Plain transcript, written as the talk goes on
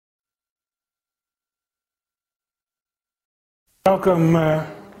Welcome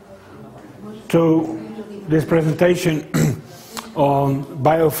to this presentation on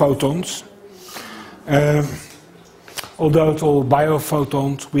biophotons. Although it's all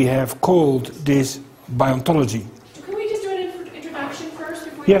biophotons, we have called this biontology. Can we just do an introduction first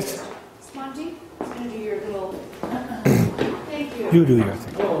before Yes. Monty? I'm going to do your little... Thank you. You do your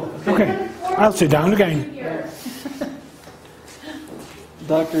thing. Okay, I'll sit down again.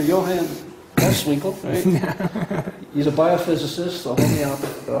 Dr. Johan Eswinkel, right? He's a biophysicist, a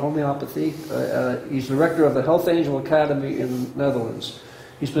homeopathy. He's director of the Health Angel Academy in the Netherlands.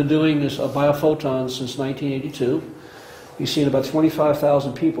 He's been doing this biophotons since 1982. He's seen about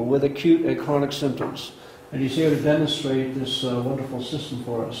 25,000 people with acute and chronic symptoms. And he's here to demonstrate this wonderful system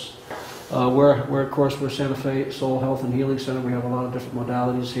for us. Of course, we're Santa Fe Soul Health and Healing Center. We have a lot of different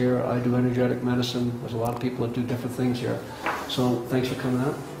modalities here. I do energetic medicine. There's a lot of people that do different things here. So thanks for coming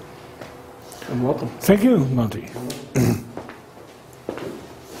out. And welcome. Thank you, Monty.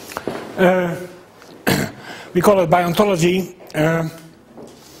 We call it biontology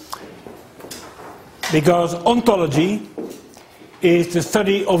because ontology is the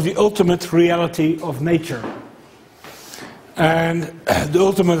study of the ultimate reality of nature. And the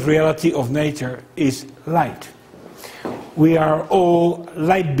ultimate reality of nature is light. We are all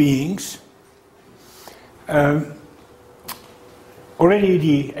light beings. Already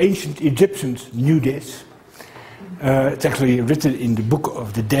the ancient Egyptians knew this. It's actually written in the Book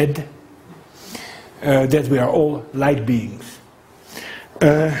of the Dead that we are all light beings.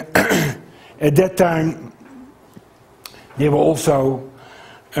 At that time, they were also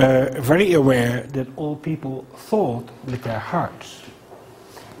very aware that all people thought with their hearts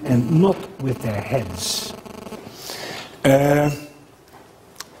and not with their heads.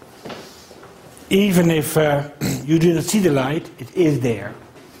 Even if you do not see the light, it is there.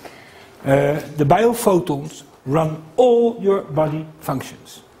 The biophotons run all your body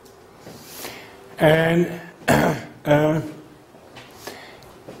functions. And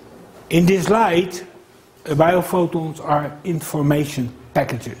in this light, biophotons are information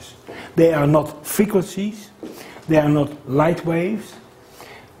packages. They are not frequencies, they are not light waves,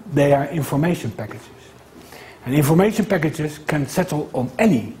 they are information packages. And information packages can settle on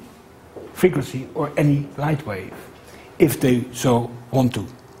any frequency or any light wave, if they so want to.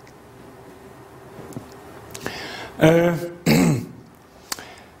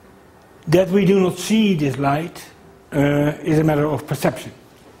 That we do not see this light is a matter of perception.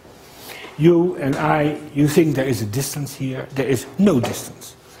 You and I, you think there is a distance here. There is no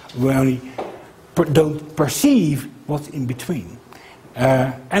distance. We only don't perceive what's in between.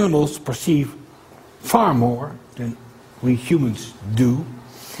 Animals perceive far more than we humans do.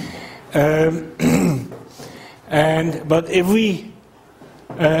 But if we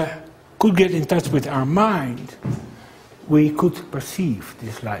could get in touch with our mind, we could perceive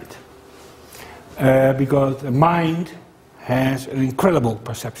this light. Because the mind has an incredible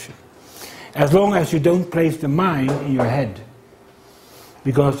perception. As long as you don't place the mind in your head,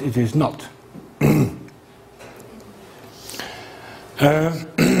 because it is not.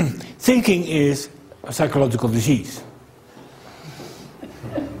 Thinking is a psychological disease.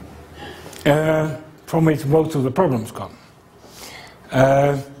 From which most of the problems come.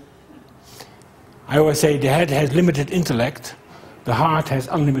 I always say the head has limited intellect, the heart has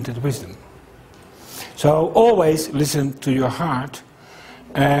unlimited wisdom. So always listen to your heart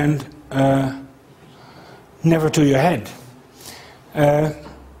and never to your head.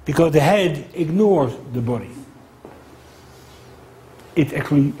 Because the head ignores the body. It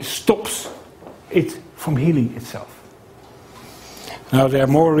actually stops it from healing itself. Now there are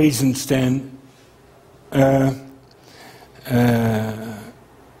more reasons than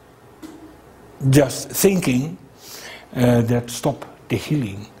just thinking that stop the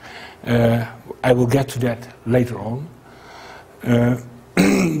healing. I will get to that later on.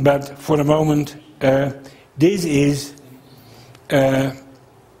 But for the moment, this is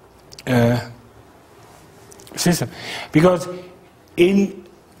system. Because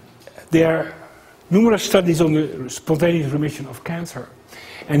there are numerous studies on the spontaneous remission of cancer,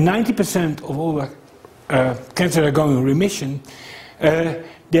 and 90% of all the cancer that are going in remission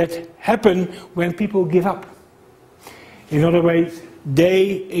that happen when people give up. In other words,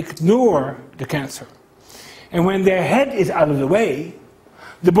 they ignore the cancer. And when their head is out of the way,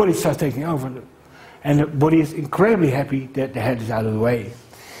 the body starts taking over them. And the body is incredibly happy that the head is out of the way.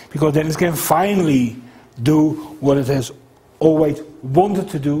 Because then it can finally do what it has always wanted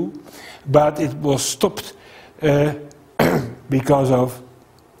to do, but it was stopped because of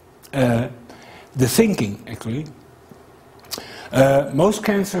the thinking, actually. Most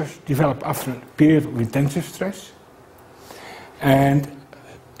cancers develop after a period of intensive stress. And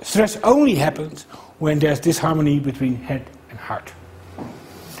stress only happens when there's disharmony between head and heart.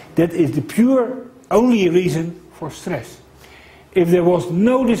 That is the pure only reason for stress. If there was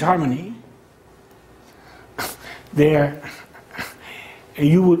no disharmony, there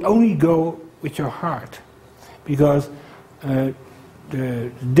you would only go with your heart, because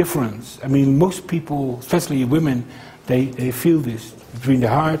the difference, I mean, most people, especially women, they feel this between the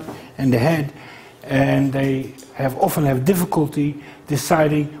heart and the head, and they often have difficulty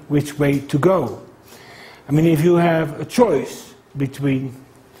deciding which way to go. I mean, if you have a choice between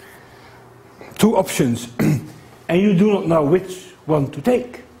two options and you do not know which one to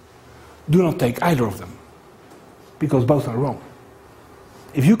take, do not take either of them, because both are wrong.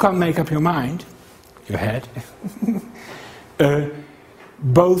 If you can't make up your mind, your head,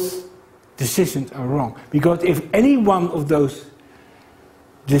 both decisions are wrong. Because if any one of those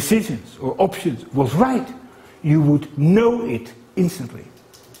decisions or options was right, you would know it instantly.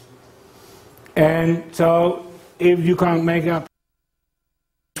 And so if you can't make up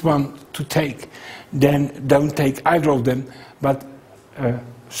which one to take, then don't take either of them, but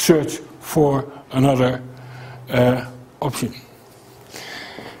search for another option.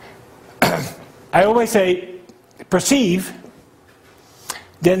 I always say, perceive,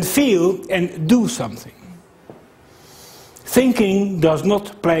 then feel and do something. Thinking does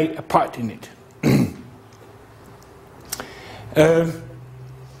not play a part in it.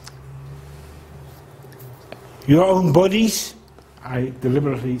 Your own bodies, I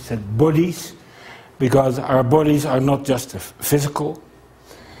deliberately said bodies, because our bodies are not just physical.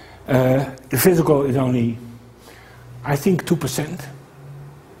 The physical is only, I think, 2%.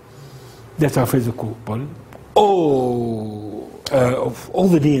 That's our physical body. Of all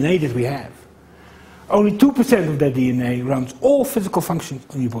the DNA that we have, only 2% of that DNA runs all physical functions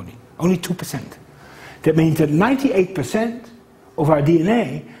on your body. Only 2%. That means that 98% of our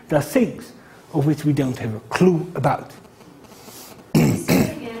DNA does things of which we don't have a clue about.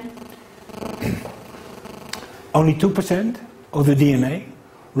 Only 2% of the DNA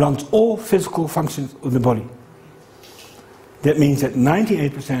runs all physical functions of the body. That means that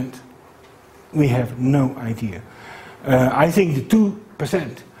 98% we have no idea. I think the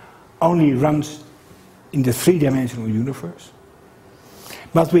 2% only runs in the three-dimensional universe,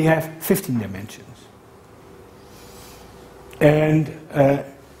 but we have 15 dimensions. And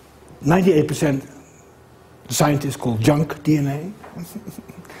 98% the scientists call junk DNA,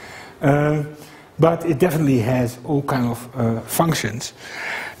 but it definitely has all kinds of functions.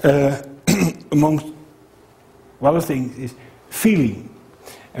 Amongst other things is feeling,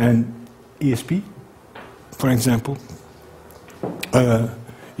 and ESP, for example.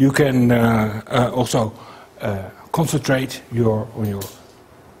 You can also concentrate on your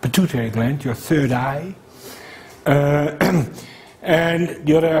pituitary gland, your third eye. And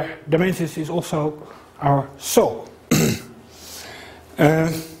the other dimensions is also our soul.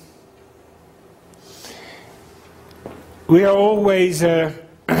 We are always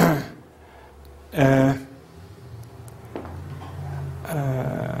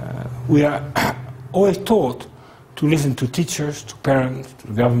we are always taught to listen to teachers, to parents, to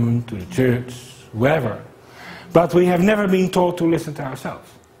the government, to the church, whoever. But we have never been taught to listen to ourselves.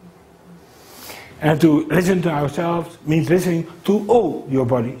 And to listen to ourselves means listening to all your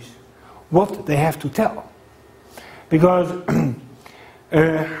bodies, what they have to tell. Because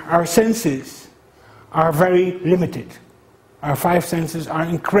our senses are very limited. Our 5 senses are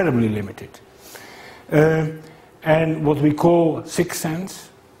incredibly limited. And what we call 6th sense,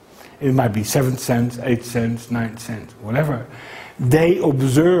 it might be 7th sense, 8th sense, 9th sense, whatever. They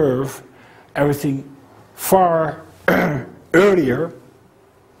observe everything far earlier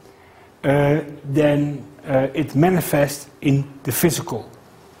than it manifests in the physical.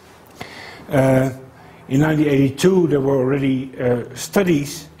 In 1982 there were already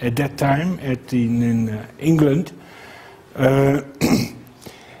studies at that time in England,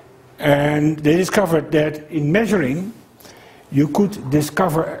 and they discovered that in measuring you could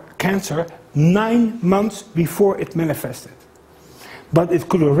discover cancer 9 months before it manifested. But it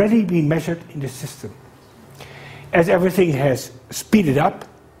could already be measured in the system. As everything has speeded up,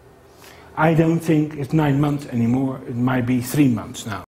 I don't think it's 9 months anymore, it might be 3 months now.